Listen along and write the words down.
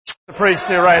to preach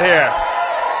to right here.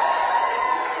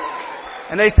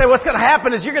 And they say what's going to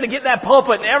happen is you're going to get in that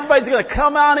pulpit and everybody's going to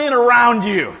come on in around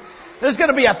you. There's going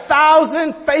to be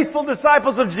 1,000 faithful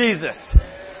disciples of Jesus.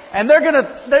 And they're going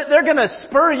to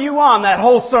spur you on that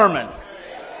whole sermon.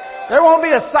 There won't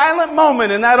be a silent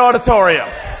moment in that auditorium.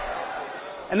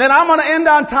 And then I'm going to end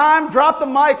on time, drop the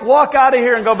mic, walk out of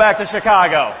here and go back to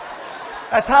Chicago.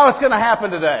 That's how it's going to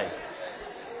happen today.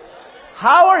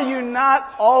 How are you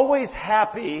not always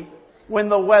happy when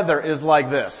the weather is like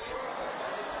this?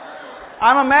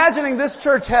 I'm imagining this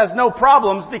church has no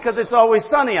problems because it's always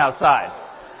sunny outside.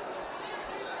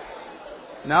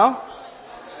 No?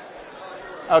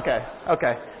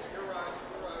 Okay.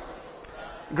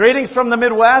 Greetings from the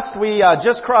Midwest. We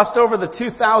just crossed over the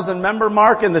 2,000 member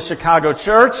mark in the Chicago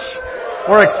church.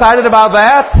 We're excited about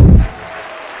that.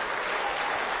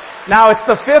 Now it's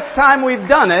the 5th time we've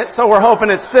done it, so we're hoping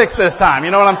it's 6 this time.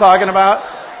 You know what I'm talking about?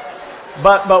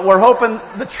 But we're hoping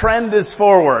the trend is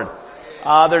forward.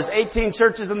 There's 18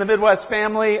 churches in the Midwest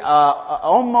family,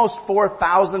 almost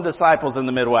 4,000 disciples in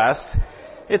the Midwest.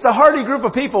 It's a hardy group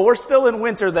of people. We're still in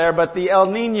winter there, but the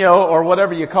El Nino, or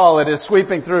whatever you call it, is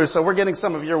sweeping through. So we're getting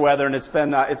some of your weather, and it's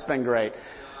been great.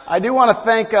 I do want to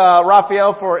thank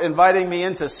Raphael for inviting me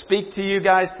in to speak to you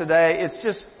guys today. It's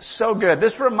just so good.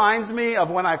 This reminds me of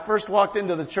when I first walked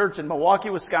into the church in Milwaukee,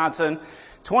 Wisconsin.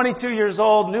 22 years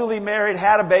old, newly married,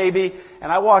 had a baby,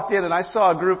 and I walked in and I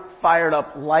saw a group fired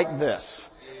up like this.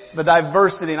 The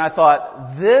diversity, and I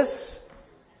thought, this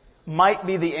might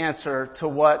be the answer to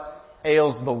what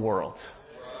ails the world.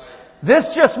 This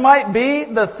just might be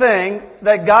the thing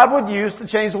that God would use to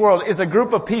change the world, is a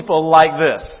group of people like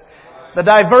this. The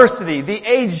diversity, the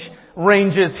age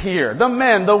ranges here, the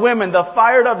men, the women, the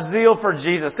fired up zeal for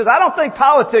Jesus. Because I don't think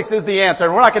politics is the answer,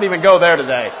 and we're not going to even go there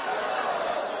today.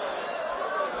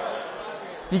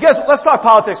 You guys, let's talk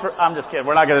politics I'm just kidding.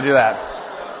 We're not going to do that.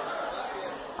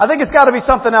 I think it's got to be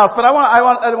something else. But I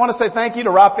want to say thank you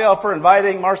to Raphael for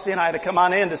inviting Marcy and I to come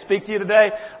on in to speak to you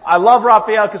today. I love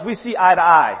Raphael because we see eye to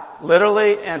eye,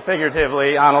 literally and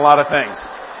figuratively, on a lot of things.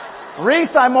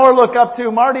 Reese, I more look up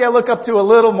to. Marty, I look up to a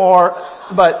little more,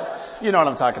 but you know what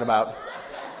I'm talking about.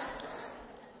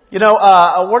 You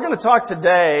know, we're going to talk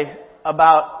today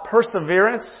about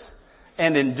perseverance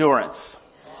and endurance.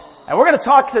 And we're going to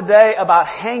talk today about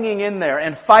hanging in there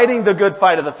and fighting the good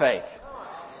fight of the faith.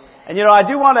 And you know, I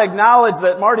do want to acknowledge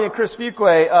that Marty and Chris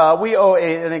Fuqua, we owe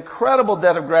an incredible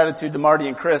debt of gratitude to Marty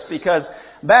and Chris, because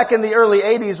back in the early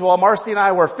 80s, while Marcy and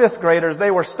I were 5th graders, they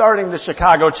were starting the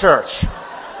Chicago church.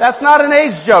 That's not an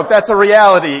age joke, that's a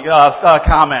reality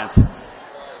comment.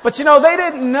 But you know, they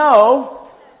didn't know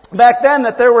back then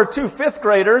that there were 2 5th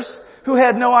graders who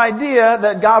had no idea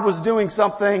that God was doing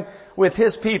something with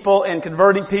His people and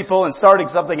converting people and starting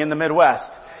something in the Midwest.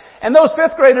 And those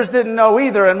 5th graders didn't know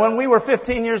either. And when we were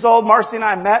 15 years old, Marcy and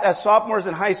I met as sophomores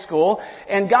in high school,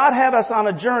 and God had us on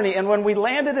a journey. And when we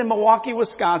landed in Milwaukee,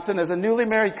 Wisconsin as a newly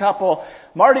married couple,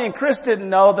 Marty and Chris didn't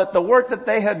know that the work that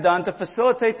they had done to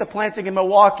facilitate the planting in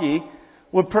Milwaukee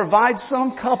would provide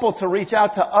some couple to reach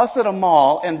out to us at a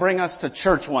mall and bring us to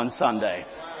church one Sunday.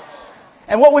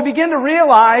 And what we begin to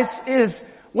realize is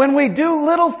when we do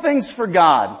little things for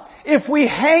God, if we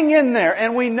hang in there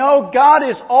and we know God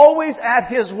is always at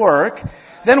His work,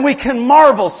 then we can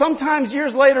marvel, sometimes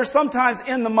years later, sometimes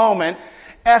in the moment,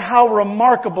 at how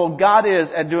remarkable God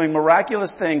is at doing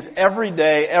miraculous things every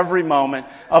day, every moment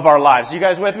of our lives. You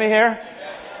guys with me here?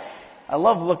 I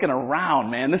love looking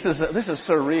around, man. This is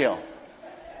surreal.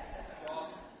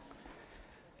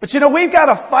 But you know, we've got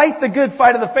to fight the good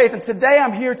fight of the faith, and today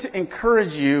I'm here to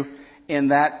encourage you in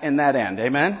that end.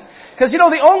 Amen? Because you know,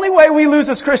 the only way we lose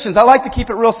as Christians, I like to keep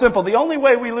it real simple, the only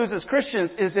way we lose as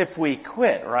Christians is if we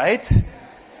quit, right?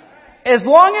 As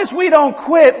long as we don't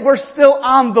quit, we're still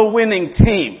on the winning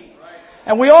team.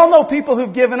 And we all know people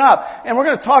who've given up. And we're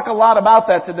going to talk a lot about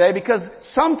that today, because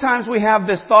sometimes we have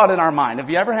this thought in our mind. Have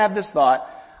you ever had this thought?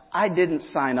 I didn't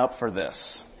sign up for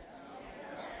this.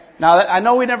 Now, I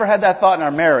know we never had that thought in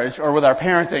our marriage or with our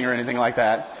parenting or anything like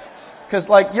that. Because,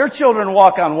 like, your children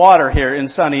walk on water here in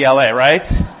sunny LA, right?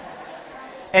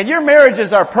 And your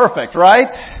marriages are perfect, right?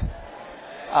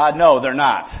 No, they're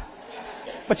not.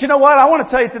 But you know what? I want to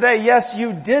tell you today, yes,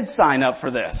 you did sign up for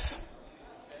this.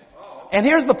 And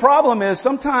here's the problem is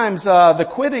sometimes the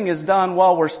quitting is done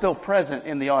while we're still present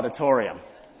in the auditorium.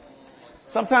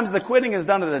 Sometimes the quitting is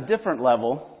done at a different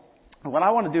level. And what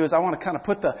I want to do is I want to kind of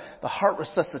put the heart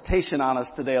resuscitation on us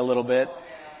today a little bit.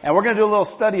 And we're going to do a little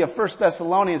study of 1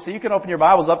 Thessalonians. So you can open your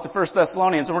Bibles up to 1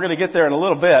 Thessalonians, and we're going to get there in a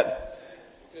little bit.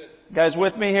 You guys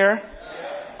with me here?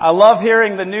 I love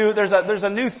hearing there's a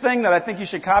new thing that I think you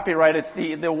should copyright. It's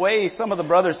the way some of the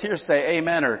brothers here say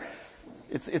amen, or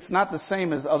it's not the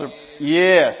same as other.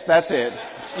 Yes, that's it.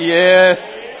 Yes.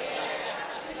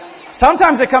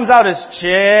 Sometimes it comes out as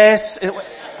ches.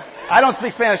 I don't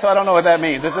speak Spanish, so I don't know what that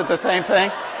means. Is it the same thing?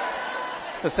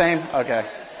 It's the same? Okay.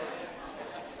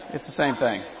 It's the same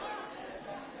thing.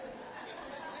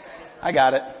 I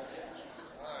got it.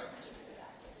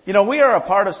 You know, we are a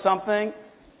part of something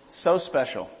so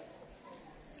special.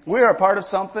 We are a part of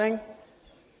something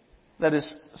that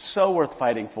is so worth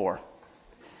fighting for.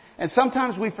 And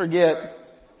sometimes we forget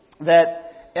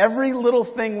that every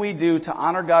little thing we do to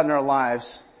honor God in our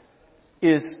lives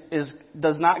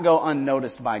does not go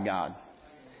unnoticed by God.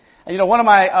 And you know, one of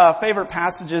my favorite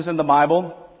passages in the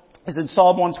Bible is in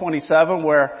Psalm 127,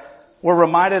 where we're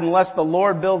reminded, unless the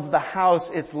Lord builds the house,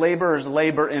 its laborers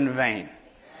labor in vain.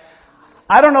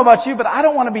 I don't know about you, but I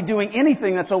don't want to be doing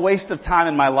anything that's a waste of time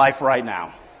in my life right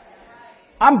now.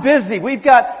 I'm busy. We've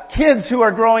got kids who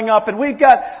are growing up, and we've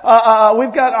got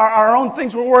our own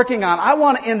things we're working on. I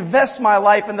want to invest my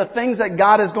life in the things that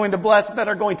God is going to bless, that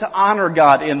are going to honor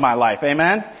God in my life.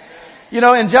 Amen? You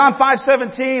know, in John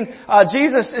 5:17,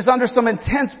 Jesus is under some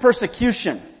intense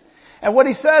persecution. And what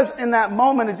he says in that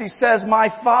moment is he says, "My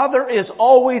Father is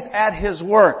always at His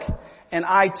work, and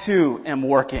I too am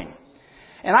working."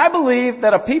 And I believe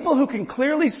that a people who can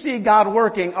clearly see God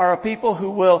working are a people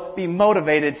who will be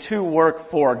motivated to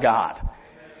work for God.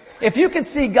 If you can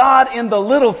see God in the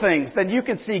little things, then you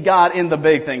can see God in the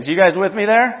big things. You guys with me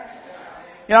there?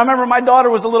 You know, I remember my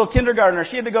daughter was a little kindergartner.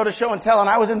 She had to go to show and tell, and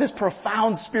I was in this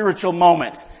profound spiritual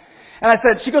moment. And I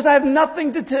said, she goes, "I have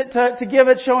nothing to give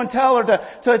at show and tell or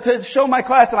to show my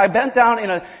class." And I bent down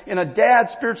in a dad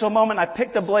spiritual moment. I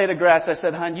picked a blade of grass. I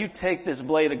said, "Hon, you take this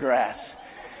blade of grass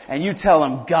and you tell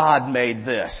him God made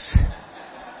this."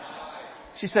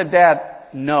 She said, "Dad,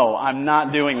 no, I'm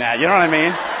not doing that." You know what I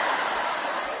mean?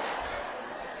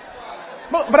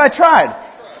 But I tried.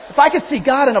 If I could see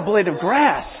God in a blade of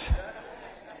grass.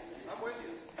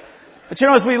 But you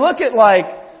know, as we look at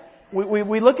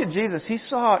we look at Jesus, He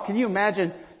saw, can you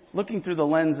imagine looking through the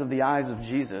lens of the eyes of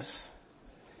Jesus?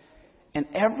 And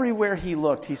everywhere He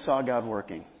looked, He saw God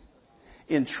working.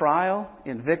 In trial,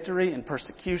 in victory, in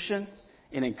persecution,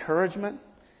 in encouragement.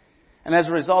 And as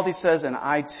a result, He says, "And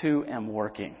I too am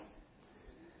working."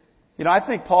 You know, I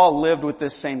think Paul lived with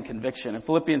this same conviction. In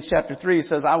Philippians chapter 3, he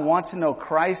says, "I want to know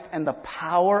Christ and the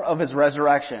power of His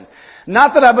resurrection.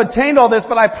 Not that I've attained all this,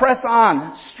 but I press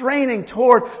on, straining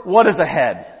toward what is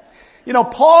ahead." You know,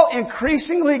 Paul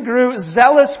increasingly grew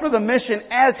zealous for the mission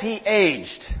as he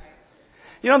aged.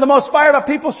 You know, the most fired up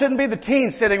people shouldn't be the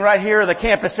teens sitting right here or the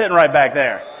campus sitting right back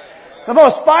there. The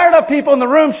most fired up people in the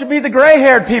room should be the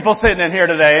gray-haired people sitting in here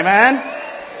today, man.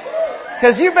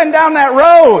 Because you've been down that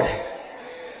road.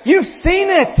 You've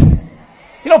seen it.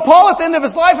 You know, Paul at the end of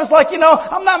his life is like,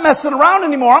 I'm not messing around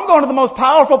anymore. I'm going to the most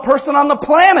powerful person on the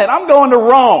planet. I'm going to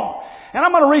Rome. And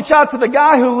I'm going to reach out to the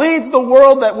guy who leads the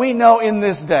world that we know in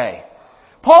this day.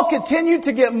 Paul continued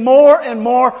to get more and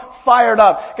more fired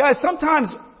up. Guys,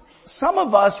 sometimes some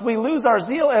of us, we lose our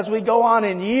zeal as we go on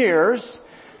in years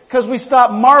because we stop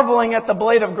marveling at the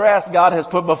blade of grass God has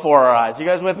put before our eyes. You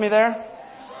guys with me there?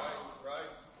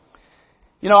 Right.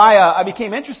 You know, I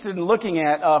became interested in looking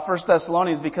at 1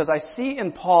 Thessalonians because I see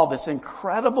in Paul this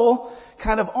incredible,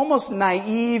 kind of almost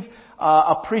naive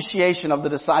appreciation of the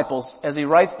disciples as he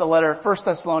writes the letter 1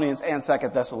 Thessalonians and 2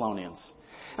 Thessalonians.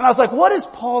 And I was like, what is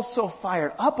Paul so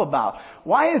fired up about?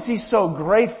 Why is he so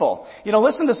grateful? You know,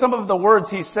 listen to some of the words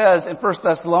he says in 1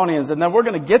 Thessalonians, and then we're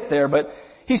going to get there, but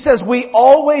he says, "We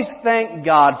always thank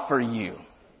God for you."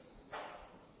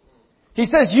 He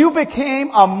says, "You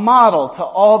became a model to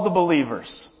all the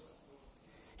believers."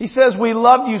 He says, "We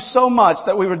loved you so much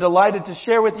that we were delighted to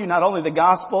share with you not only the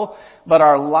gospel, but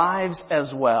our lives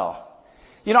as well."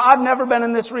 You know, I've never been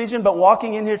in this region, but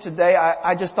walking in here today,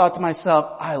 I just thought to myself,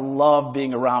 I love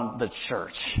being around the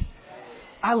church.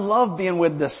 I love being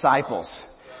with disciples.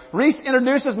 Reese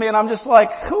introduces me and I'm just like,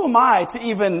 who am I to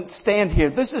even stand here?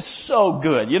 This is so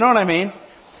good. You know what I mean?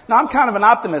 Now, I'm kind of an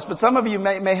optimist, but some of you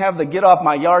may have the get off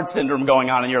my yard syndrome going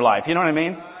on in your life. You know what I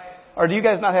mean? Or do you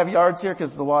guys not have yards here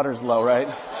because the water's low, right?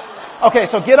 Okay,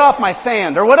 so get off my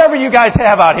sand or whatever you guys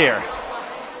have out here.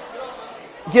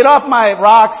 Get off my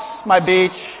rocks, my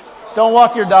beach. Don't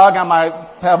walk your dog on my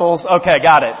pebbles. Okay,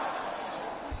 got it.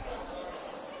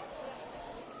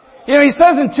 You know, he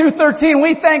says in 2:13,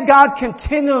 "We thank God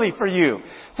continually for you,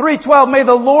 3:12, may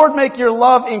the Lord make your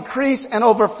love increase and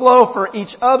overflow for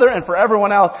each other and for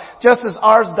everyone else, just as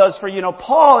ours does for you.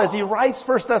 Paul, as he writes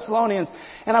 1 Thessalonians,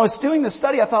 and I was doing this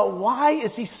study, I thought, why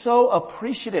is he so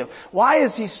appreciative? Why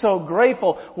is he so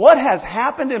grateful? What has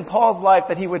happened in Paul's life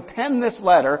that he would pen this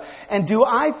letter? And do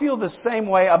I feel the same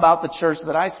way about the church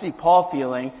that I see Paul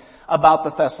feeling about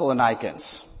the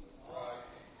Thessalonians?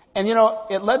 And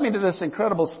it led me to this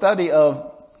incredible study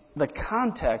of the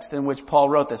context in which Paul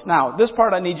wrote this. Now, this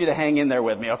part I need you to hang in there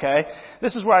with me, okay?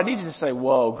 This is where I need you to say,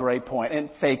 whoa, great point, and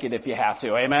fake it if you have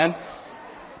to, amen?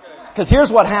 Because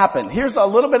here's what happened. Here's a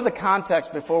little bit of the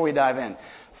context before we dive in.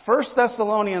 1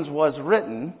 Thessalonians was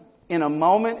written in a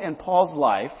moment in Paul's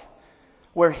life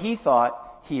where he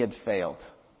thought he had failed.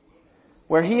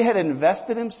 Where he had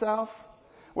invested himself,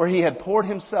 where he had poured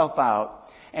himself out,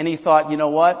 and he thought, you know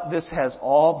what? This has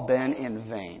all been in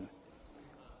vain.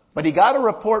 But he got a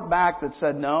report back that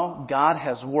said, no, God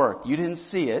has worked. You didn't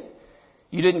see it.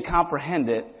 You didn't comprehend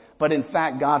it. But in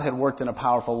fact, God had worked in a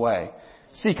powerful way.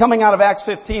 See, coming out of Acts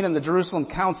 15 in the Jerusalem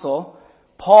Council,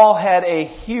 Paul had a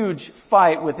huge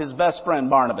fight with his best friend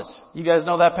Barnabas. You guys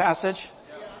know that passage?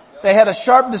 They had a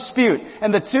sharp dispute.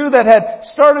 And the two that had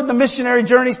started the missionary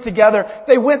journeys together,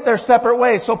 they went their separate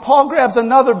ways. So Paul grabs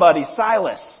another buddy,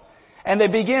 Silas. And they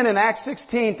begin in Acts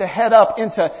 16 to head up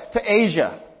into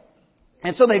Asia.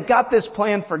 And so they've got this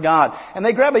plan for God. And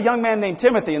they grab a young man named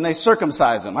Timothy and they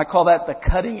circumcise him. I call that the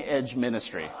cutting edge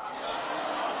ministry.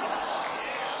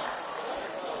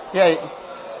 Yeah.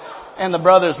 And the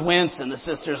brothers wince and the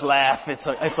sisters laugh.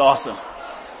 It's awesome.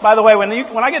 By the way, when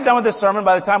I get done with this sermon,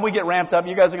 by the time we get ramped up,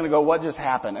 you guys are going to go, what just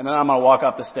happened? And then I'm going to walk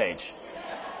off the stage.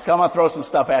 I'm going to throw some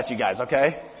stuff at you guys,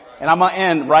 okay? And I'm going to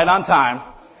end right on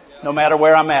time. No matter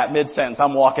where I'm at, mid-sentence,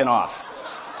 I'm walking off.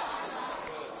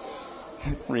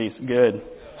 Reese, good.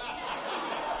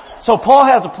 So Paul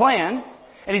has a plan,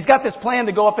 and he's got this plan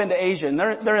to go up into Asia, and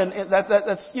they're in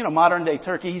that's modern day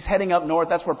Turkey. He's heading up north.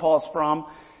 That's where Paul's from,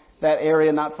 that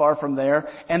area not far from there.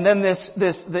 And then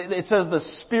it says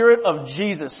the Spirit of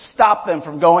Jesus stopped them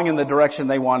from going in the direction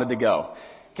they wanted to go.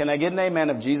 Can I get an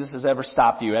amen if Jesus has ever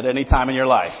stopped you at any time in your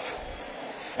life?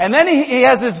 And then he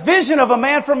has this vision of a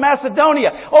man from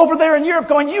Macedonia over there in Europe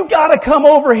going, you gotta come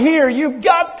over here. You've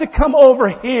got to come over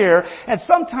here. And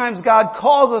sometimes God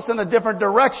calls us in a different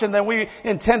direction than we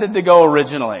intended to go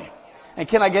originally. And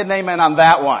can I get an amen on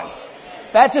that one?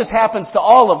 That just happens to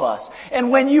all of us.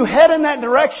 And when you head in that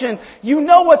direction, you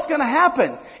know what's going to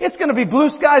happen. It's going to be blue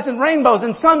skies and rainbows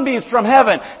and sunbeams from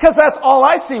heaven. Because that's all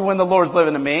I see when the Lord's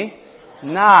living in me.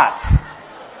 Not.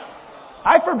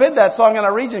 I forbid that song in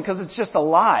our region because it's just a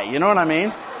lie. You know what I mean?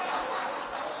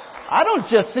 I don't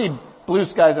just see blue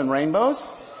skies and rainbows.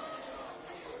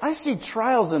 I see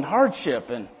trials and hardship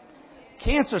and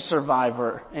cancer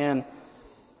survivor and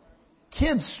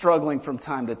kids struggling from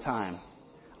time to time.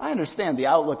 I understand the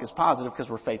outlook is positive because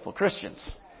we're faithful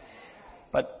Christians.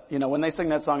 But, when they sing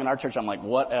that song in our church, I'm like,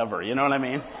 whatever. You know what I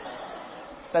mean?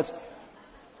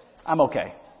 I'm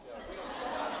okay.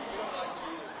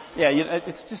 Yeah,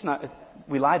 it's just not,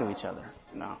 we lie to each other.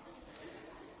 No.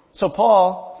 So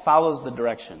Paul follows the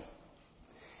direction.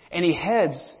 And he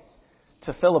heads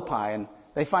to Philippi, and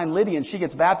they find Lydia, and she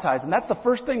gets baptized. And that's the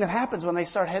first thing that happens when they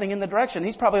start heading in the direction.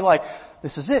 He's probably like,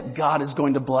 this is it. God is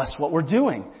going to bless what we're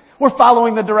doing. We're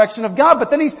following the direction of God. But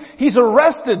then he's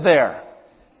arrested there.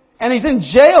 And he's in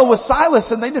jail with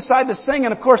Silas, and they decide to sing.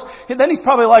 And of course, then he's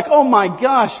probably like, oh my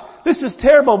gosh, this is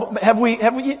terrible.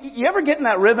 You ever get in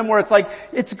that rhythm where it's like,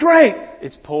 it's great,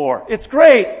 it's poor, it's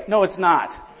great, no it's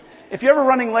not. If you're ever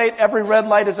running late, every red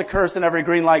light is a curse and every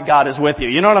green light, God is with you.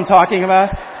 You know what I'm talking about?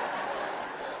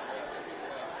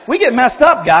 We get messed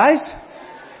up, guys.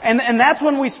 And that's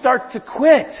when we start to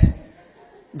quit.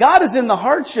 God is in the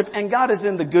hardship and God is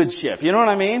in the good ship. You know what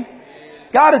I mean?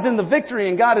 God is in the victory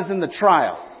and God is in the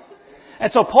trial.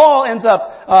 And so Paul ends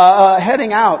up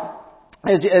heading out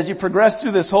as you progress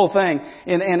through this whole thing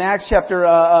in Acts chapter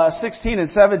 16 and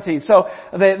 17. So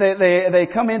they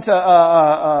come into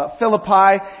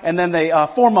Philippi, and then they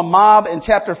form a mob. In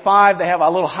chapter 5, they have a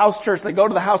little house church. They go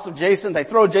to the house of Jason. They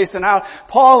throw Jason out.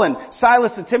 Paul and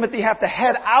Silas and Timothy have to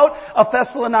head out of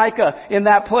Thessalonica in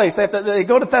that place. They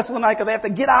go to Thessalonica. They have to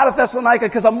get out of Thessalonica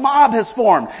because a mob has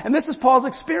formed. And this is Paul's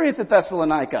experience at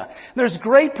Thessalonica. There's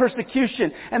great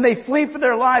persecution, and they flee for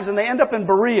their lives, and they end up in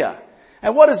Berea.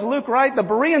 And what does Luke write? The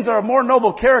Bereans are a more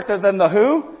noble character than the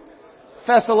who?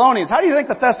 Thessalonians. How do you think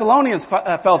the Thessalonians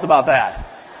felt about that?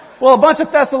 Well, a bunch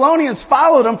of Thessalonians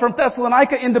followed them from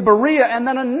Thessalonica into Berea, and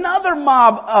then another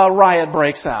mob riot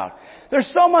breaks out.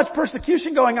 There's so much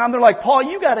persecution going on, they're like, Paul,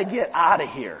 you got to get out of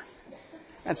here.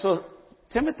 And so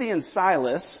Timothy and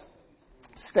Silas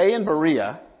stay in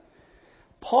Berea.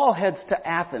 Paul heads to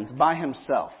Athens by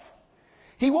himself.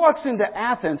 He walks into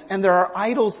Athens and there are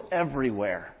idols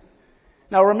everywhere.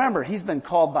 Now remember, he's been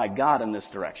called by God in this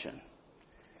direction.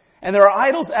 And there are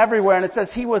idols everywhere, and it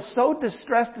says he was so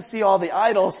distressed to see all the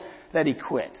idols that he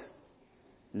quit.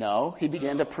 No, he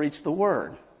began to preach the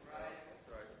word.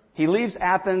 He leaves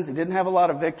Athens, he didn't have a lot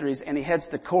of victories, and he heads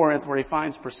to Corinth where he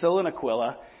finds Priscilla and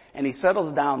Aquila, and he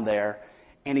settles down there,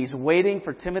 and he's waiting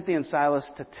for Timothy and Silas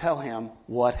to tell him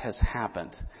what has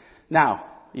happened. Now,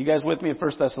 you guys with me in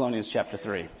 1 Thessalonians chapter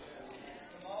 3?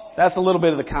 That's a little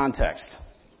bit of the context.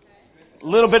 A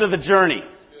little bit of the journey.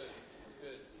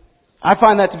 I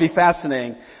find that to be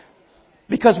fascinating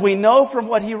because we know from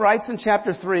what he writes in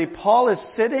chapter 3, Paul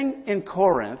is sitting in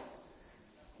Corinth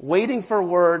waiting for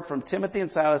word from Timothy and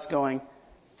Silas going,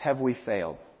 have we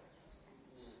failed?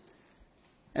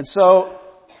 And so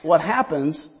what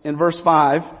happens in verse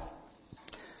 5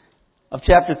 of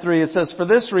chapter 3, it says, for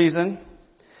this reason,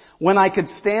 when I could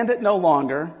stand it no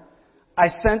longer, I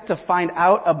sent to find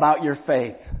out about your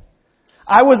faith.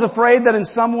 I was afraid that in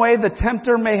some way the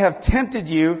tempter may have tempted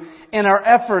you and our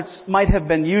efforts might have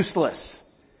been useless.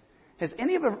 Has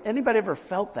anybody ever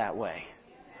felt that way?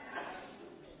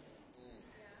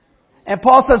 And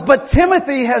Paul says, but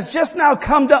Timothy has just now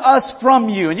come to us from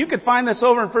you. And you can find this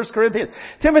over in 1 Corinthians.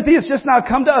 Timothy has just now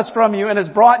come to us from you and has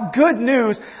brought good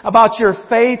news about your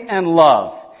faith and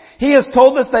love. He has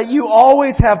told us that you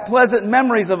always have pleasant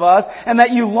memories of us and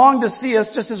that you long to see us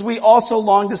just as we also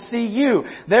long to see you.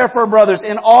 Therefore, brothers,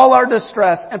 in all our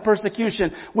distress and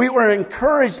persecution, we were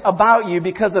encouraged about you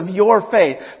because of your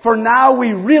faith. For now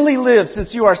we really live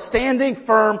since you are standing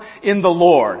firm in the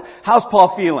Lord. How's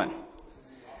Paul feeling?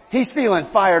 He's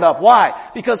feeling fired up. Why?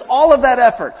 Because all of that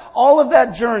effort, all of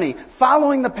that journey,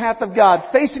 following the path of God,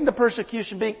 facing the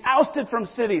persecution, being ousted from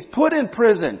cities, put in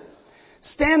prison,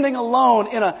 standing alone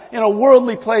in a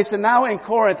worldly place, and now in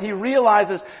Corinth, he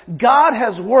realizes God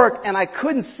has worked and I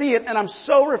couldn't see it, and I'm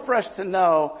so refreshed to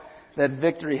know that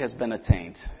victory has been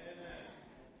attained.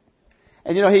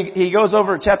 And he goes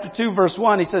over chapter 2, verse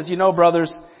 1, he says,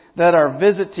 brothers, that our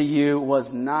visit to you was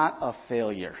not a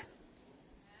failure.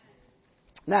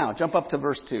 Now, jump up to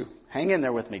verse 2. Hang in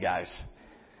there with me, guys.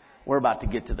 We're about to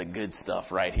get to the good stuff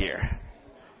right here.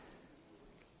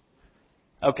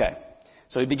 Okay.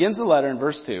 So he begins the letter in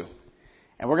verse 2.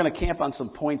 And we're going to camp on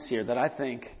some points here that I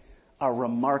think are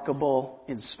remarkable,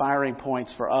 inspiring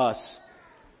points for us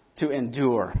to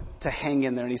endure, to hang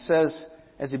in there. And he says,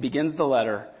 as he begins the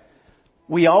letter,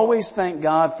 we always thank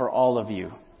God for all of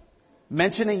you,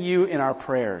 mentioning you in our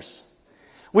prayers.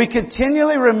 We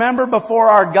continually remember before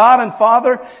our God and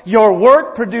Father your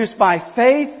work produced by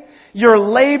faith, your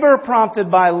labor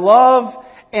prompted by love,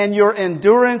 and your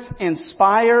endurance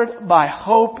inspired by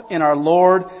hope in our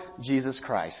Lord Jesus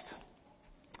Christ.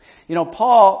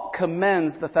 Paul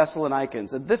commends the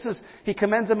Thessalonians. He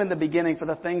commends them in the beginning for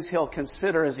the things he'll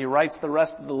consider as he writes the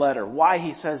rest of the letter. Why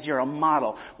he says you're a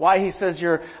model. Why he says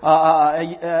your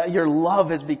love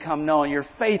has become known. Your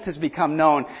faith has become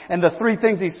known. And the three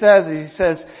things he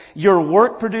says, your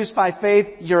work produced by faith,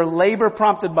 your labor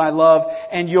prompted by love,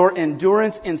 and your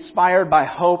endurance inspired by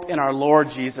hope in our Lord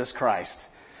Jesus Christ.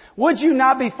 Would you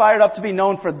not be fired up to be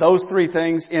known for those three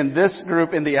things in this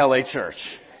group in the LA church?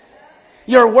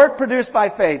 Your work produced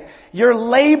by faith, your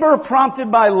labor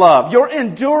prompted by love, your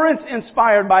endurance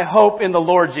inspired by hope in the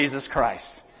Lord Jesus Christ.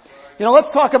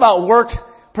 Let's talk about work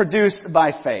produced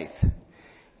by faith.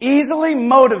 Easily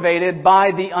motivated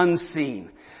by the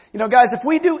unseen. Guys, if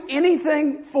we do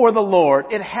anything for the Lord,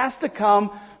 it has to come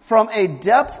from a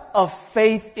depth of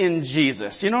faith in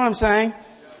Jesus. You know what I'm saying?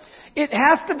 It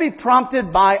has to be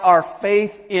prompted by our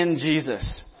faith in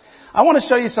Jesus. I want to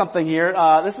show you something here.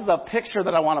 This is a picture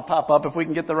that I want to pop up if we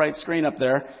can get the right screen up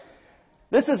there.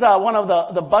 This is one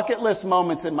of the bucket list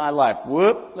moments in my life.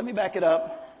 Whoop. Let me back it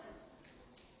up.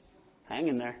 Hang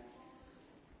in there.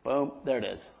 Boom. There it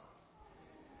is.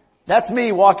 That's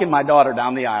me walking my daughter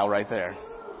down the aisle right there.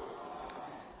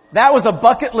 That was a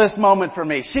bucket list moment for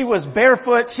me. She was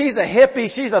barefoot. She's a hippie.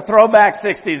 She's a throwback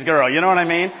 60s girl. You know what I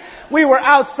mean? We were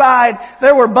outside.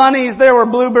 There were bunnies. There were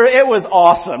bluebirds. It was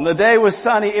awesome. The day was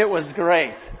sunny. It was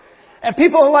great. And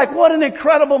people are like, what an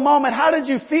incredible moment. How did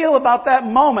you feel about that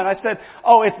moment? I said,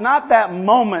 it's not that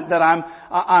moment that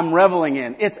I'm reveling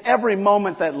in. It's every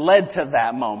moment that led to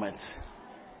that moment.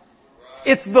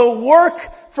 It's the work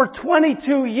for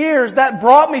 22 years that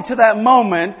brought me to that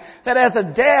moment that as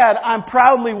a dad, I'm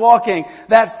proudly walking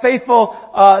that faithful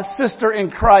sister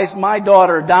in Christ, my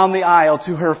daughter, down the aisle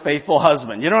to her faithful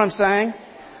husband. You know what I'm saying?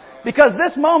 Because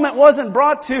this moment wasn't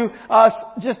brought to us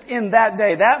just in that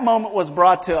day. That moment was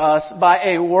brought to us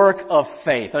by a work of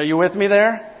faith. Are you with me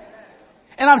there?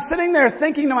 And I'm sitting there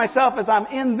thinking to myself as I'm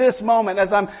in this moment,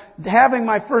 as I'm having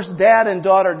my first dad and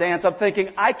daughter dance, I'm thinking,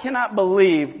 I cannot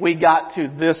believe we got to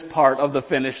this part of the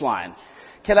finish line.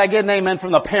 Can I get an amen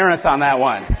from the parents on that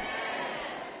one?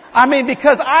 I mean,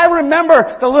 because I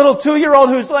remember the little 2-year-old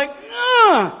who's like,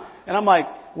 ugh! And I'm like,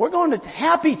 we're going to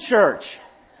happy church.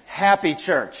 Happy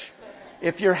church.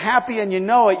 If you're happy and you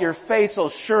know it, your face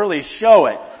will surely show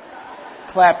it.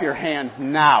 Clap your hands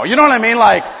now. You know what I mean?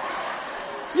 Like,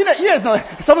 you guys know,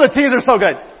 some of the teens are so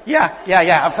good. Yeah,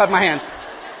 I've clapped my hands.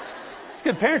 It's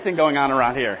good parenting going on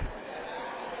around here.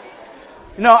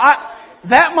 You know,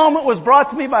 that moment was brought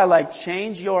to me by like,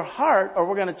 change your heart or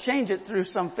we're going to change it through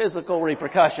some physical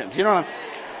repercussions. You know what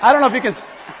I don't know if you can.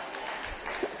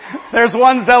 There's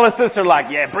one zealous sister like,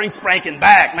 yeah, bring spanking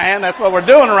back, man. That's what we're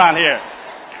doing around here.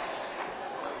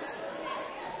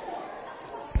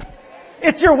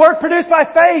 It's your work produced by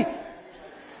faith.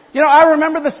 You know, I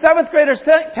remember the 7th graders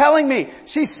telling me,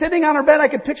 she's sitting on her bed, I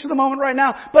could picture the moment right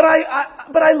now, but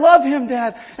I love him,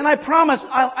 Dad, and I promise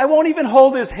I won't even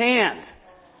hold his hand.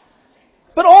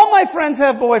 But all my friends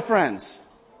have boyfriends.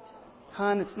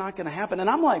 Hon, it's not going to happen. And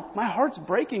I'm like, my heart's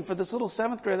breaking for this little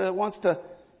 7th grader that wants to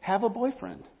have a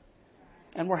boyfriend.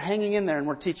 And we're hanging in there and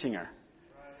we're teaching her.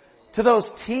 To those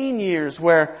teen years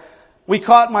where we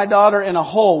caught my daughter in a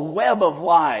whole web of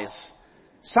lies.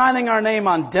 Signing our name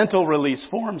on dental release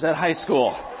forms at high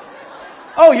school.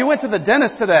 Oh, you went to the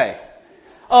dentist today.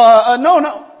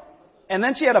 No. And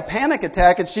then she had a panic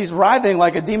attack and she's writhing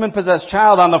like a demon-possessed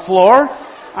child on the floor.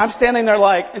 I'm standing there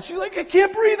like, and she's like, I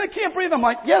can't breathe. I'm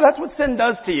like, yeah, that's what sin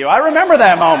does to you. I remember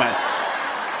that moment.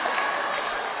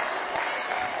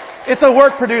 It's a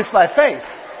work produced by faith.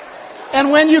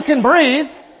 And when you can breathe,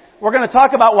 we're going to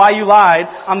talk about why you lied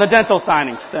on the dental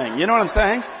signing thing. You know what I'm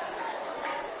saying?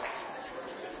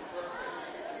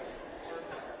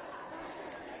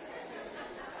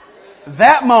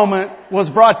 That moment was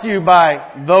brought to you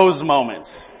by those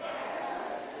moments.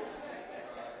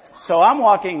 So I'm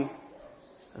walking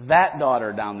that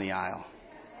daughter down the aisle.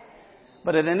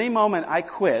 But at any moment I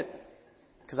quit,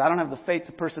 because I don't have the faith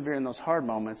to persevere in those hard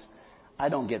moments, I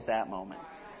don't get that moment.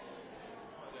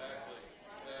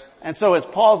 And so as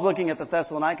Paul's looking at the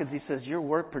Thessalonians, he says, your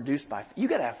work produced by faith. You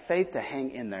got to have faith to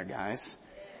hang in there, guys.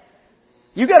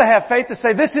 You got to have faith to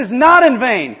say, this is not in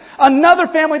vain. Another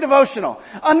family devotional.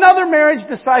 Another marriage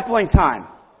discipling time.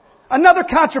 Another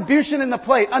contribution in the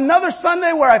plate. Another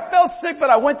Sunday where I felt sick, but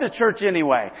I went to church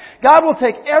anyway. God will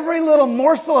take every little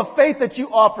morsel of faith that you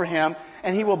offer Him,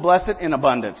 and He will bless it in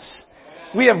abundance.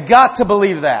 We have got to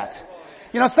believe that.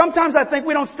 You know, sometimes I think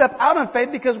we don't step out on faith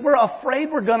because we're afraid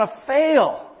we're going to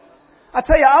fail. I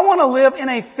tell you, I want to live in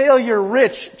a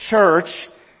failure-rich church,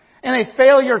 in a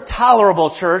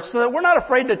failure-tolerable church, so that we're not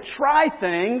afraid to try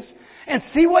things and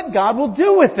see what God will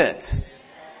do with it.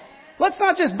 Let's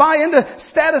not just buy into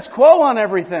status quo on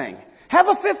everything. Have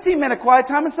a 15-minute quiet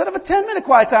time instead of a 10-minute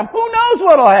quiet time. Who knows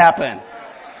what will happen?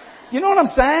 You know what I'm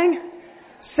saying?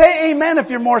 Say amen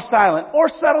if you're more silent, or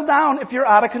settle down if you're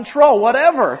out of control.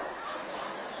 Whatever.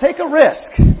 Take a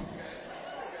risk.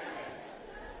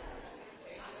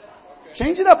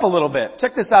 Change it up a little bit.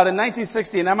 Check this out. In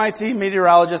 1960, an MIT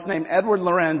meteorologist named Edward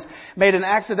Lorenz made an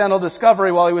accidental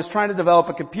discovery while he was trying to develop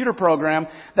a computer program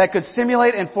that could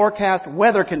simulate and forecast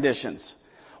weather conditions.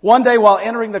 One day, while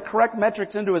entering the correct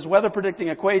metrics into his weather predicting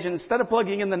equation, instead of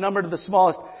plugging in the number to the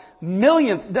smallest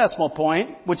millionth decimal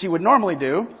point, which he would normally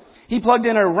do, he plugged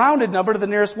in a rounded number to the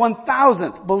nearest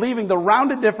 1,000th, believing the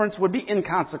rounded difference would be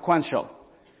inconsequential.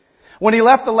 When he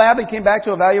left the lab and came back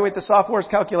to evaluate the software's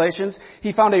calculations,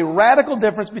 he found a radical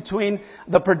difference between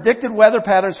the predicted weather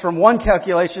patterns from one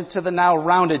calculation to the now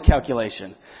rounded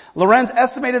calculation. Lorenz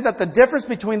estimated that the difference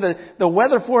between the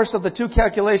weather force of the two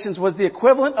calculations was the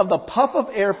equivalent of the puff of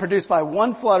air produced by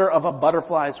one flutter of a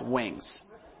butterfly's wings.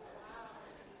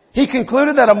 He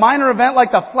concluded that a minor event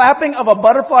like the flapping of a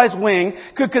butterfly's wing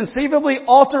could conceivably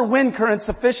alter wind currents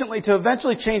sufficiently to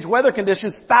eventually change weather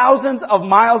conditions thousands of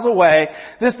miles away.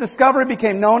 This discovery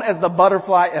became known as the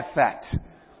butterfly effect.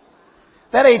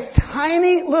 That a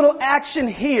tiny little action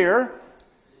here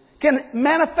can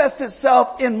manifest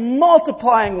itself in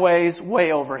multiplying ways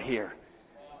way over here.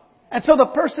 And so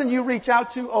the person you reach out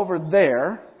to over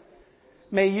there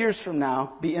may years from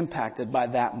now be impacted by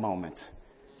that moment.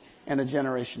 And a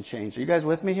generation change. Are you guys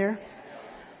with me here?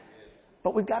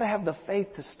 But we've got to have the faith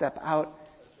to step out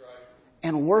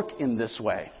and work in this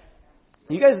way.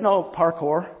 You guys know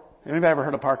parkour? Anybody ever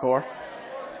heard of parkour?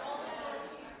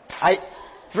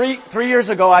 Three years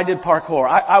ago I did parkour.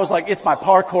 I was like, it's my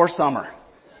parkour summer.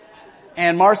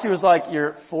 And Marcy was like,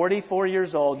 you're 44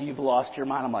 years old, you've lost your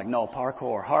mind. I'm like, no,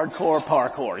 parkour, hardcore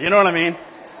parkour. You know what I mean?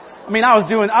 I mean, I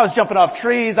was jumping off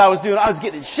trees, I was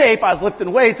getting in shape, I was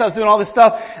lifting weights, I was doing all this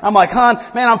stuff. I'm like, hon,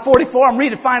 man, I'm 44, I'm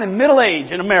redefining middle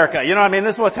age in America. You know what I mean?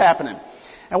 This is what's happening.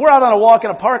 And we're out on a walk in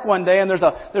a park one day, and there's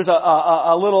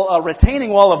a little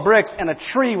retaining wall of bricks and a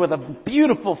tree with a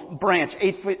beautiful branch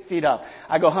 8 feet up.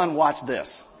 I go, hon, watch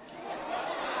this.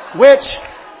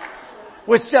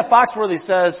 Which Jeff Foxworthy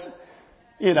says,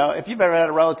 you know, if you've ever had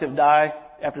a relative die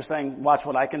after saying, watch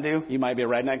what I can do, you might be a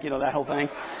redneck, you know, that whole thing.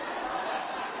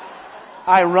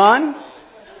 I run.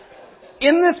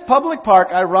 In this public park,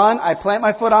 I plant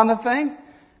my foot on the thing,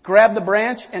 grab the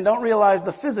branch, and don't realize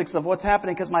the physics of what's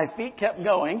happening because my feet kept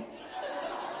going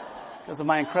because of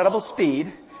my incredible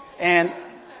speed. And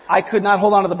I could not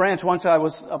hold on to the branch once I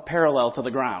was parallel to the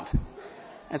ground.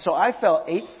 And so I fell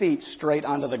 8 feet straight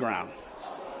onto the ground.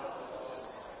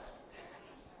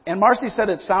 And Marcy said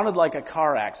it sounded like a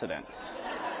car accident.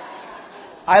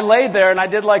 I laid there and I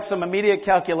did like some immediate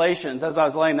calculations as I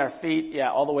was laying there, feet,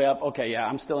 yeah, all the way up. Okay, yeah,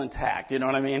 I'm still intact. You know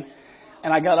what I mean?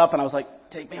 And I got up and I was like,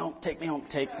 take me home, take me home,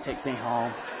 take me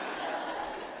home.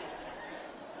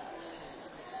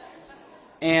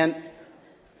 And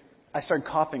I started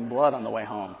coughing blood on the way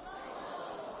home.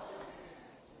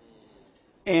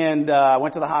 And I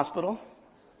went to the hospital.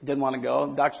 Didn't want to go.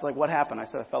 The doctor's like, what happened? I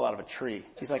said, I fell out of a tree.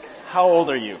 He's like, how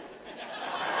old are you?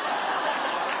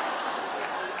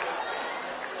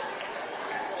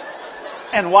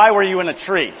 And why were you in a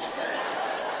tree?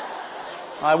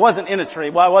 Well, I wasn't in a tree.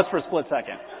 Well, I was for a split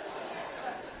second.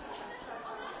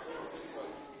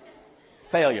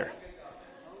 Failure.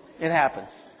 It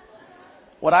happens.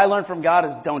 What I learned from God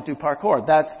is don't do parkour.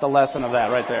 That's the lesson of that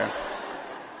right there.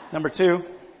 Number 2,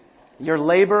 your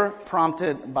labor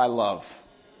prompted by love.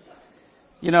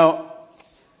 You know,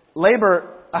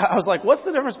 labor, I was like, what's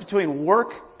the difference between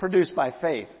work produced by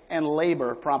faith and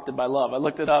labor prompted by love? I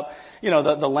looked it up, you know,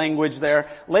 the language there.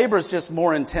 Labor is just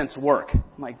more intense work. I'm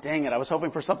like, dang it, I was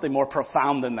hoping for something more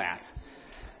profound than that.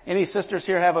 Any sisters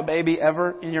here have a baby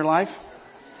ever in your life?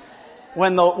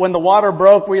 When the water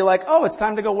broke, were you like, oh, it's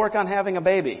time to go work on having a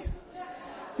baby?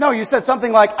 No, you said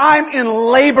something like, I'm in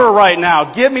labor right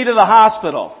now. Get me to the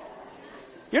hospital.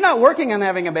 You're not working on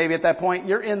having a baby at that point.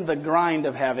 You're in the grind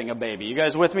of having a baby. You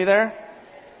guys with me there?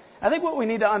 I think what we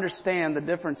need to understand, the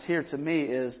difference here to me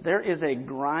is there is a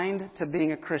grind to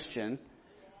being a Christian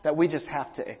that we just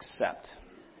have to accept.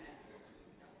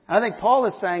 And I think Paul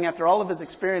is saying, after all of his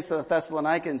experience with the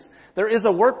Thessalonians, there is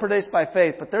a work produced by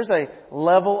faith, but there's a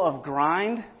level of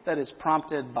grind that is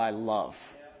prompted by love.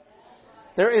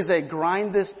 There is a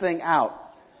grind this thing out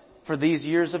for these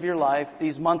years of your life,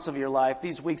 these months of your life,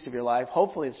 these weeks of your life.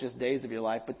 Hopefully it's just days of your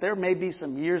life, but there may be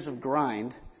some years of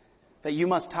grind that you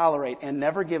must tolerate and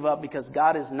never give up because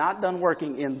God is not done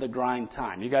working in the grind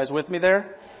time. You guys with me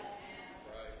there?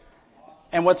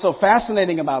 And what's so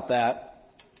fascinating about that,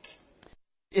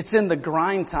 it's in the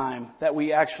grind time that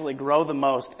we actually grow the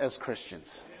most as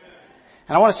Christians.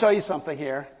 And I want to show you something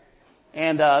here.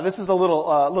 And this is a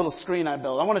little screen I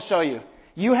built. I want to show you.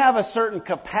 You have a certain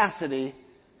capacity,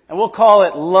 and we'll call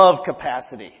it love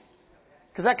capacity.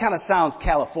 Because that kind of sounds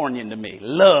Californian to me.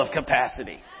 Love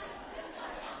capacity.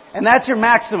 And that's your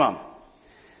maximum.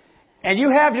 And you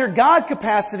have your God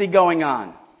capacity going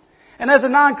on. And as a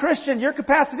non-Christian, your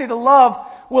capacity to love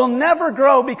will never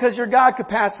grow because your God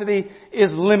capacity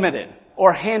is limited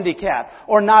or handicapped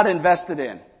or not invested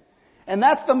in. And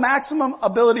that's the maximum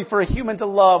ability for a human to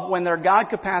love when their God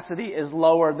capacity is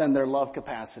lower than their love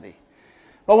capacity.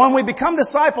 But when we become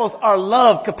disciples, our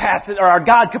love capacity or our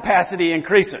God capacity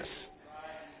increases.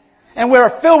 And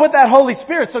we're filled with that Holy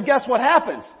Spirit. So guess what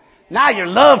happens? Now your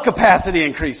love capacity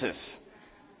increases.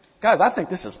 Guys, I think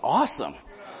this is awesome.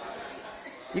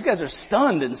 You guys are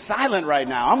stunned and silent right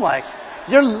now. I'm like,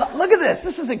 look at this.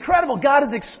 This is incredible. God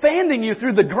is expanding you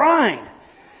through the grind.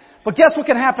 But guess what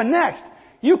can happen next?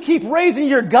 You keep raising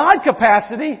your God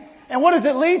capacity, and what does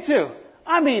it lead to?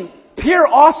 I mean, pure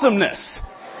awesomeness.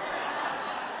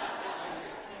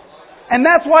 And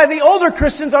that's why the older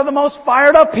Christians are the most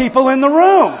fired up people in the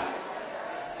room.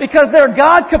 Because their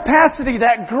God capacity,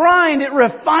 that grind, it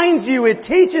refines you, it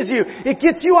teaches you, it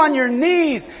gets you on your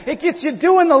knees, it gets you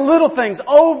doing the little things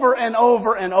over and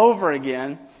over and over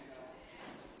again.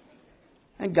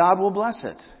 And God will bless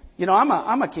it. You know,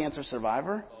 I'm a cancer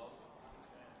survivor.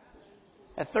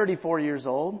 At 34 years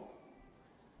old,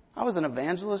 I was an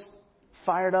evangelist,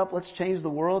 fired up, let's change the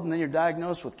world, and then you're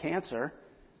diagnosed with cancer.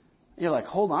 You're like,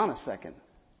 hold on a second.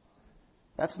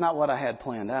 That's not what I had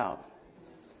planned out.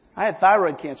 I had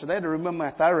thyroid cancer. They had to remove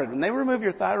my thyroid. When they remove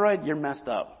your thyroid, you're messed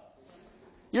up.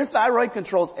 Your thyroid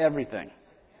controls everything.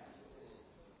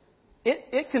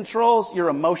 It controls your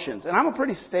emotions. And I'm a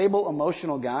pretty stable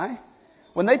emotional guy.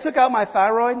 When they took out my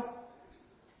thyroid,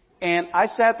 and I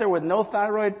sat there with no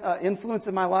thyroid influence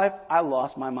in my life, I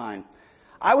lost my mind.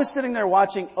 I was sitting there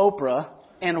watching Oprah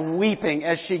and weeping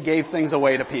as she gave things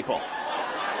away to people.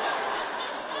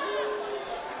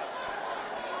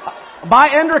 My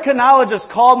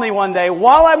endocrinologist called me one day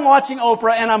while I'm watching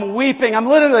Oprah and I'm weeping. I'm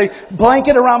literally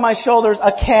blanket around my shoulders,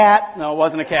 a cat. No, it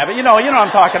wasn't a cat, but you know what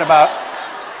I'm talking about.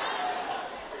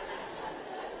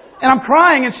 And I'm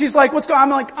crying and she's like, what's going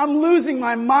on? I'm like, I'm losing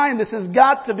my mind. This has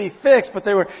got to be fixed. But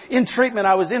they were in treatment.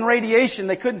 I was in radiation.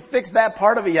 They couldn't fix that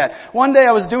part of it yet. One day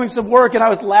I was doing some work and I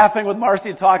was laughing with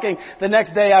Marcy talking. The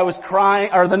next day I was crying,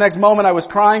 or the next moment I was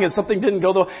crying as something didn't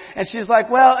go the. And she's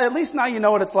like, well, at least now you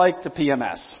know what it's like to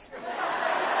PMS.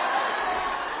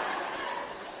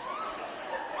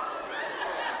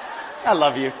 I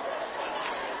love you.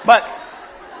 But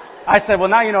I said, well,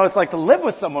 now you know what it's like to live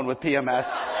with someone with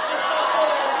PMS.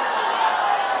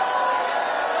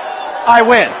 I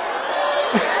win.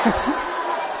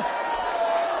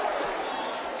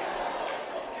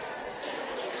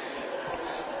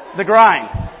 The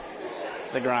grind.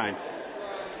 The grind.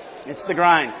 It's the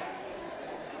grind.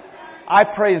 I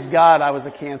praise God I was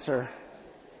a cancer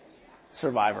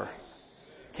survivor.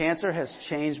 Cancer has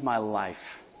changed my life.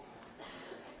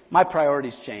 My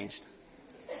priorities changed.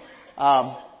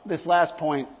 This last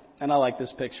point, and I like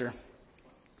this picture.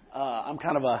 I'm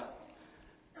kind of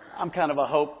a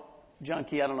hope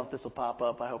junkie. I don't know if this will pop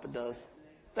up. I hope it does.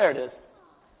 There it is.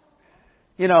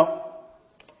 You know,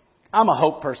 I'm a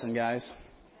hope person, guys.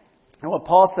 And what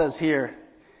Paul says here,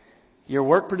 your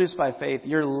work produced by faith,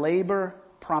 your labor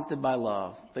prompted by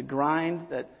love, the grind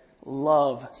that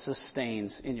love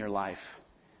sustains in your life,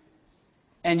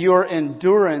 and your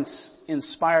endurance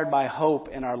inspired by hope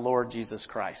in our Lord Jesus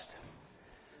Christ.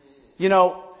 You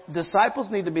know,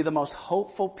 disciples need to be the most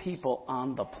hopeful people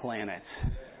on the planet.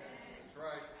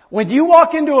 When you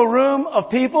walk into a room of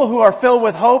people who are filled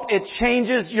with hope, it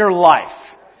changes your life.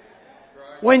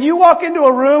 When you walk into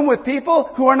a room with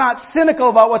people who are not cynical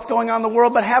about what's going on in the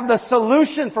world, but have the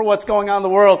solution for what's going on in the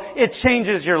world, it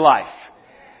changes your life.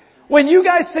 When you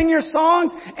guys sing your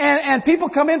songs and people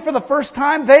come in for the first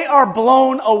time, they are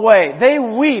blown away. They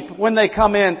weep when they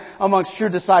come in amongst true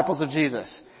disciples of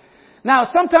Jesus. Now,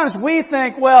 sometimes we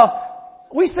think, well,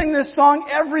 we sing this song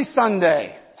every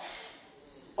Sunday.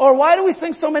 Or why do we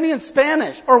sing so many in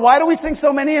Spanish? Or why do we sing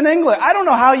so many in English? I don't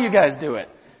know how you guys do it.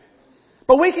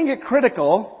 But we can get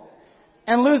critical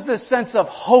and lose this sense of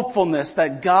hopefulness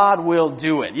that God will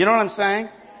do it. You know what I'm saying?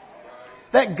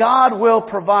 That God will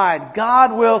provide.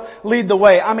 God will lead the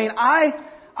way. I mean,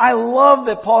 I love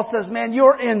that Paul says, man,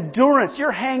 your endurance,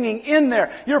 you're hanging in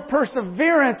there. Your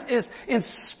perseverance is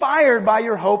inspired by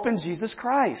your hope in Jesus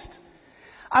Christ.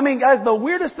 I mean, guys, the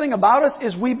weirdest thing about us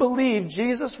is we believe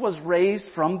Jesus was raised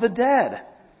from the dead.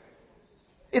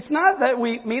 It's not that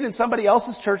we meet in somebody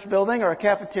else's church building or a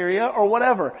cafeteria or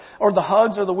whatever, or the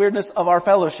hugs or the weirdness of our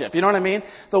fellowship. You know what I mean?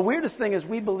 The weirdest thing is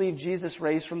we believe Jesus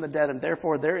raised from the dead, and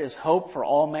therefore there is hope for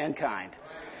all mankind.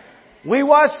 We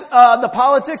watch the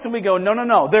politics and we go,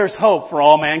 no, there's hope for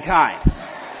all mankind.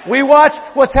 We watch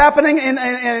what's happening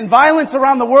in violence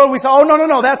around the world. We say, oh,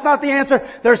 no, that's not the answer.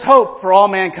 There's hope for all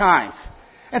mankind.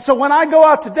 And so when I go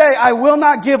out today, I will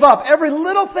not give up. Every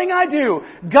little thing I do,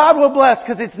 God will bless,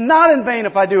 because it's not in vain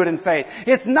if I do it in faith.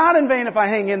 It's not in vain if I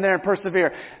hang in there and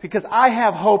persevere, because I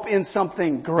have hope in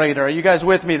something greater. Are you guys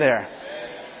with me there?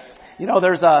 You know,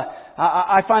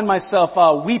 I find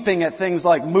myself weeping at things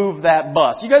like Move That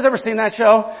Bus. You guys ever seen that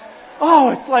show?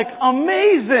 Oh, it's like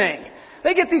amazing.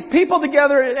 They get these people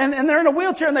together and they're in a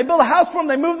wheelchair and they build a house for them.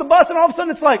 They move the bus and all of a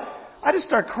sudden it's like, I just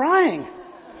start crying.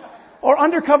 Or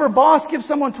Undercover Boss gives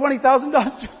someone $20,000.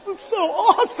 It's so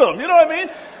awesome. You know what I mean?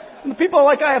 And the people are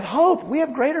like, I have hope. We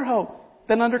have greater hope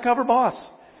than Undercover Boss.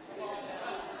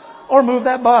 Or Move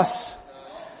That Bus.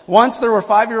 Once there were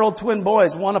 5-year-old twin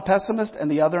boys, one a pessimist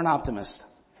and the other an optimist.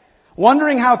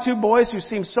 Wondering how two boys who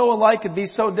seemed so alike could be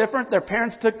so different, their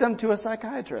parents took them to a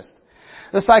psychiatrist.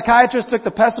 The psychiatrist took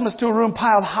the pessimist to a room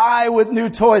piled high with new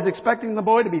toys, expecting the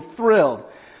boy to be thrilled.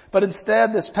 But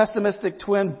instead, this pessimistic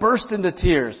twin burst into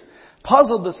tears.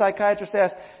 Puzzled, the psychiatrist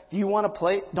asked, don't you want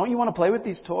to play with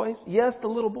these toys? Yes, the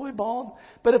little boy bawled.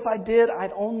 But if I did,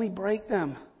 I'd only break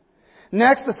them.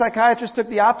 Next, the psychiatrist took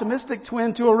the optimistic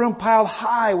twin to a room piled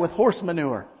high with horse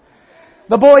manure.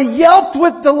 The boy yelped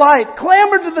with delight,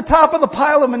 clambered to the top of the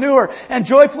pile of manure, and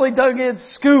joyfully dug in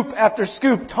scoop after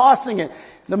scoop, tossing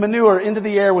the manure into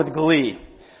the air with glee.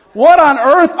 What on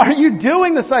earth are you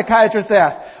doing? The psychiatrist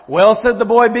asked. Well, said the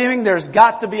boy, beaming, there's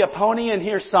got to be a pony in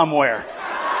here somewhere.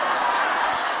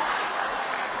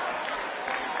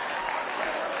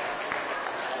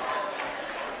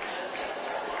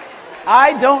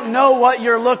 I don't know what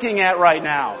you're looking at right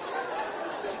now.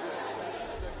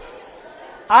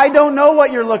 I don't know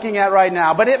what you're looking at right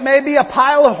now, but it may be a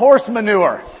pile of horse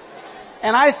manure.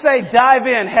 And I say dive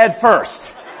in head first.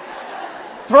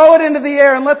 Throw it into the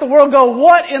air and let the world go,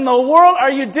 what in the world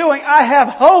are you doing? I have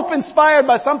hope inspired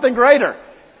by something greater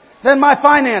than my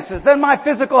finances, than my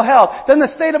physical health, than the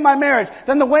state of my marriage,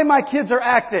 than the way my kids are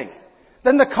acting,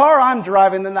 than the car I'm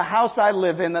driving, than the house I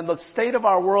live in, than the state of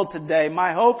our world today.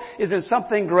 My hope is in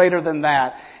something greater than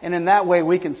that. And in that way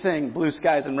we can sing blue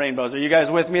skies and rainbows. Are you guys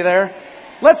with me there?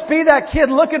 Let's be that kid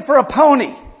looking for a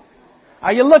pony.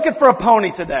 Are you looking for a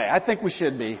pony today? I think we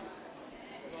should be.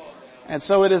 And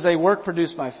so it is a work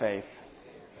produced by faith.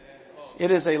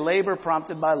 It is a labor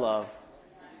prompted by love.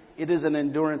 It is an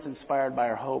endurance inspired by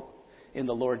our hope in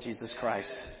the Lord Jesus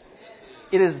Christ.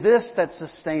 It is this that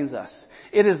sustains us.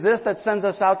 It is this that sends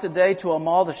us out today to a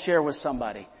mall to share with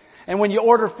somebody. And when you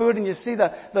order food and you see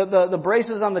the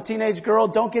braces on the teenage girl,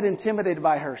 don't get intimidated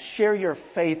by her. Share your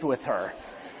faith with her.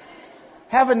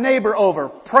 Have a neighbor over.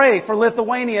 Pray for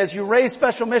Lithuania as you raise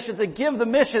special missions and give the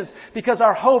missions, because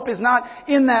our hope is not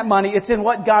in that money. It's in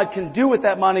what God can do with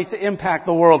that money to impact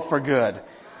the world for good.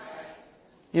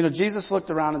 You know, Jesus looked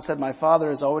around and said, my Father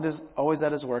is always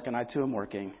at His work, and I too am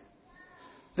working.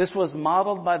 This was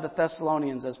modeled by the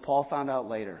Thessalonians, as Paul found out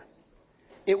later.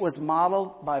 It was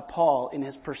modeled by Paul in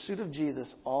his pursuit of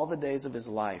Jesus all the days of his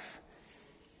life.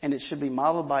 And it should be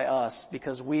modeled by us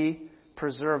because we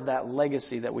preserve that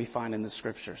legacy that we find in the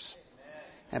Scriptures.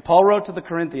 And Paul wrote to the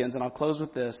Corinthians, and I'll close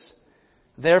with this.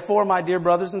 Therefore, my dear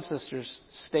brothers and sisters,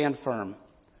 stand firm.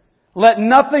 Let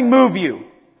nothing move you.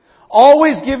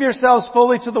 Always give yourselves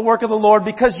fully to the work of the Lord,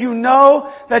 because you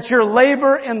know that your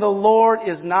labor in the Lord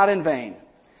is not in vain.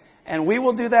 And we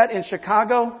will do that in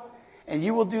Chicago, and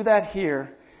you will do that here.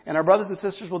 And our brothers and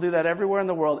sisters will do that everywhere in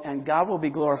the world, and God will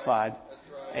be glorified.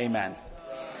 Amen.